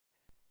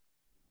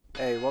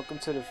Hey, welcome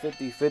to the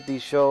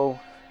 50/50 show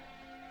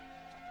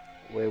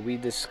where we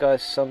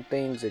discuss some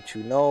things that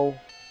you know,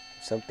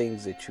 some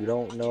things that you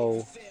don't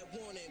know.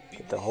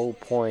 But the whole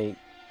point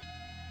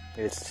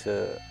is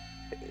to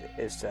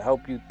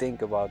help you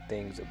think about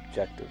things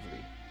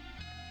objectively.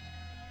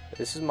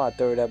 This is my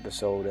third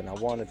episode and I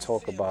want to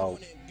talk about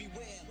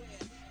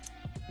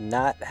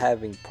not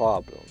having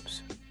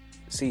problems.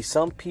 See,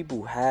 some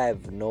people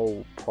have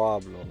no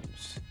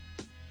problems,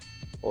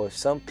 or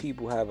some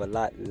people have a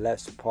lot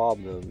less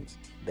problems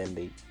than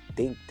they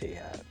think they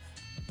have.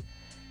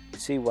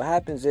 See, what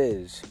happens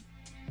is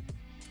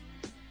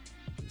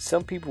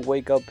some people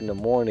wake up in the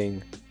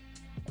morning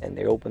and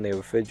they open their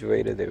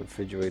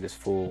refrigerator's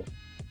full,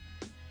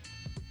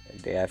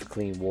 they have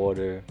clean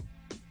water,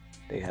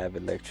 they have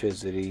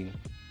electricity,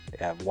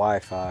 they have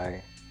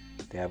Wi-Fi,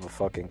 they have a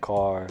fucking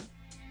car,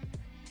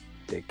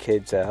 their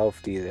kids are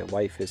healthy, their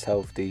wife is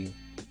healthy.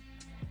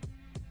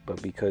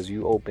 But because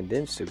you opened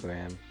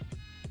Instagram,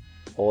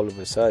 all of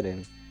a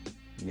sudden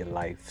your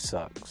life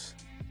sucks.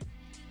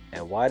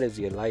 And why does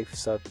your life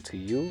suck to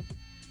you?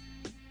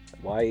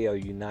 Why are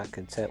you not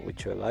content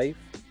with your life?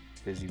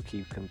 Because you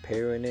keep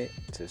comparing it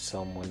to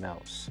someone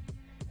else.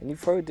 And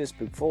you've heard this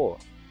before.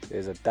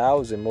 There's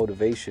 1,000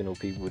 motivational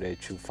people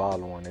that you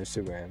follow on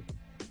Instagram,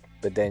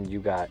 but then you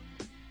got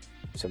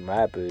some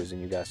rappers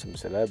and you got some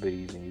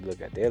celebrities and you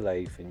look at their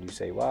life and you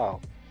say,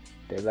 wow,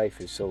 their life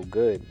is so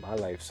good. My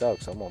life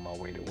sucks. I'm on my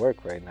way to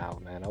work right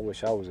now, man. I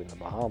wish I was in the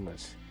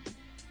Bahamas.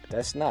 But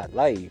that's not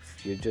life.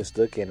 You're just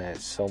looking at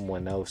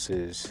someone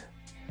else's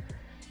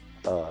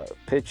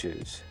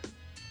pictures.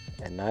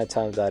 And 9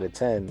 times out of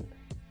 10,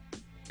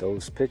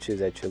 those pictures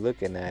that you're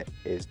looking at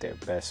is their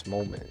best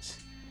moments.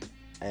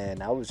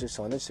 And I was just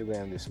on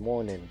Instagram this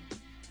morning.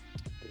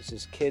 There's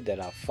this kid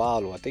that I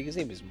follow. I think his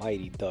name is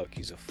Mighty Duck.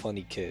 He's a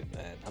funny kid,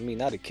 man. I mean,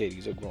 not a kid.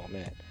 He's a grown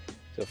man.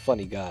 He's a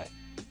funny guy.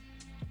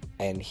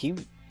 And he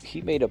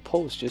made a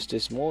post just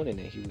this morning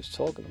and he was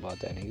talking about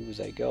that. And he was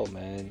like, yo,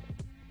 man,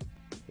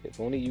 if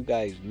only you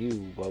guys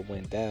knew what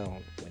went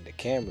down when the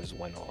cameras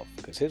went off.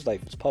 Because his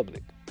life is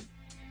public.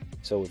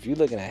 So if you're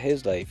looking at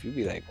his life, you'd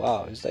be like,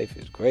 wow, his life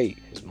is great.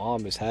 His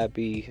mom is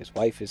happy. His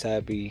wife is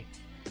happy.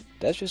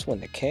 That's just when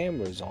the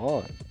camera's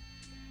on.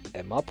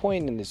 And my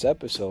point in this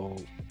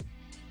episode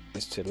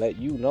is to let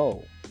you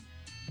know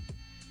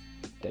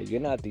that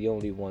you're not the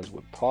only ones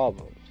with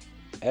problems.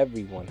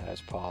 Everyone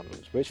has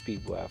problems. Rich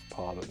people have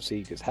problems.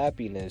 See, because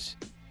happiness,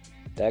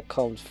 that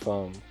comes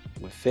from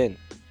within.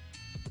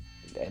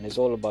 And it's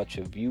all about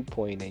your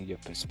viewpoint and your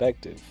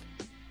perspective.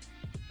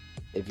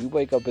 If you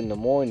wake up in the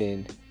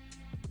morning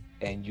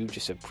and you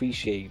just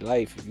appreciate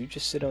life, if you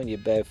just sit on your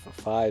bed for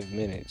 5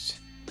 minutes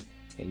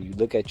and you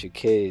look at your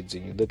kids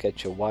and you look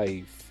at your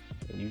wife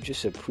and you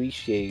just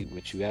appreciate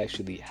what you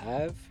actually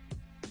have,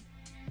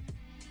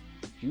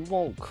 you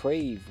won't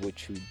crave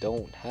what you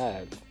don't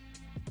have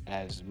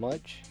as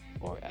much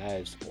or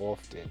as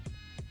often.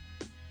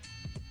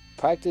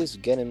 Practice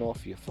getting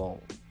off your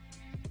phone,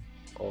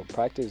 or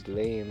practice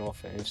laying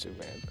off of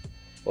Instagram,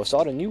 or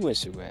start a new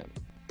Instagram.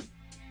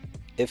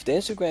 If the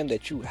Instagram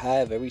that you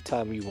have, every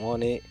time you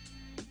on it,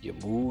 your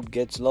mood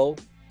gets low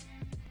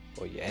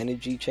or your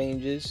energy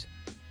changes,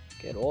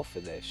 get off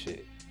of that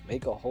shit.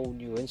 Make a whole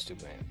new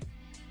Instagram.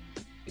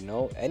 You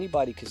know,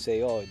 anybody could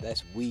say, oh,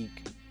 that's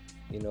weak.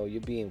 You know, you're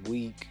being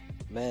weak.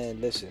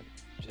 Man, listen,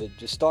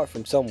 just start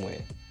from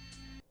somewhere.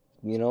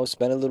 You know,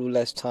 spend a little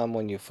less time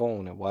on your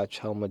phone and watch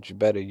how much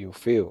better you'll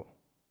feel.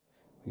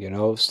 You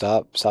know,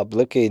 stop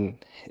looking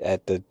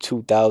at the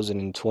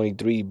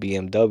 2023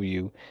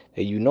 BMW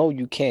that you know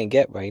you can't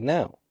get right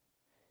now.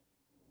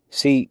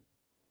 See,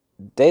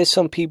 there's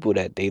some people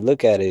that they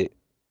look at it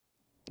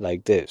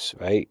like this,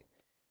 right?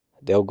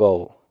 They'll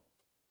go,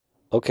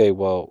 okay,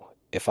 well,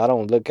 if I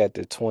don't look at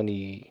the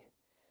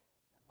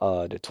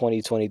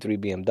 2023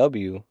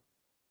 BMW,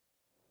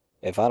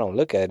 if I don't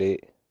look at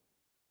it,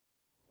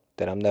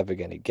 then I'm never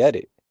going to get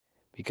it,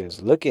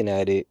 because looking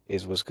at it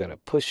is what's going to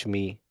push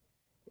me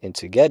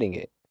into getting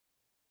it.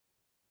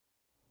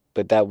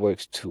 But that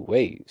works two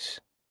ways.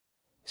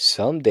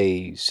 Some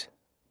days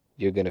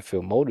you're going to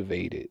feel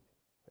motivated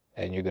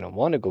and you're going to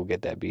want to go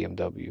get that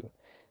BMW,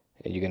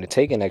 and you're going to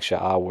take an extra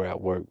hour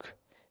at work,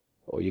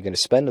 or you're going to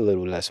spend a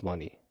little less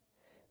money.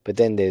 But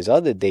then there's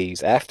other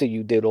days after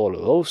you did all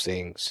of those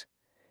things,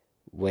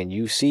 when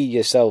you see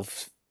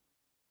yourself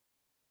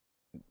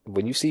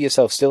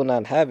still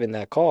not having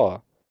that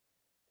car,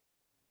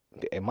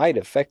 it might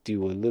affect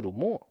you a little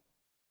more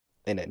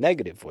in a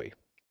negative way.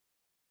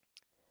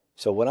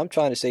 So what I'm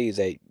trying to say is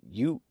that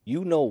you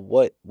know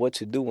what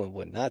to do and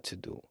what not to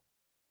do.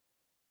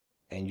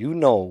 And you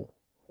know,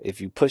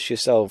 if you push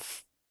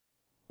yourself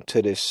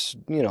to this,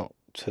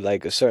 to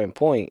like a certain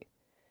point,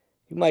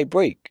 you might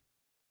break.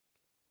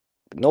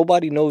 But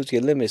nobody knows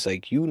your limits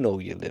like you know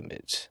your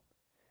limits.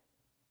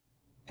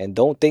 And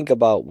don't think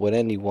about what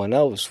anyone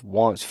else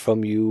wants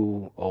from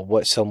you or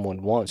what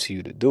someone wants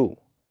you to do.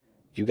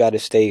 You got to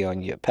stay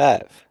on your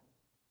path.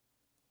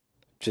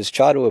 Just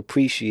try to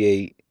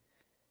appreciate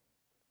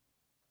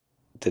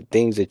the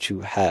things that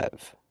you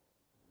have.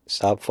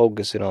 Stop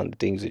focusing on the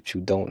things that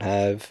you don't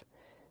have.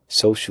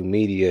 Social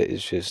media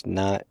is just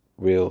not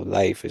real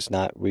life. It's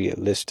not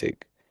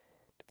realistic.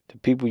 The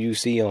people you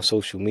see on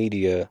social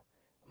media,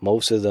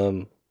 most of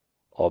them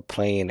are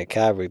playing a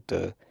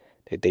character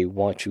that they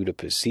want you to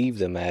perceive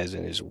them as,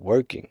 and it's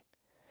working.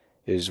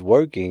 It's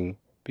working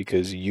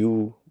because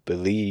you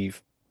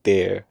believe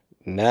their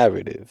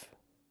narrative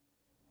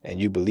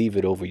and you believe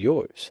it over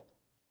yours.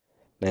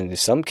 And in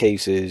some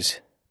cases,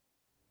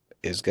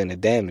 it's going to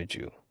damage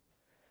you.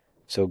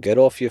 So get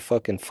off your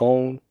fucking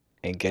phone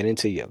and get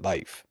into your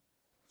life.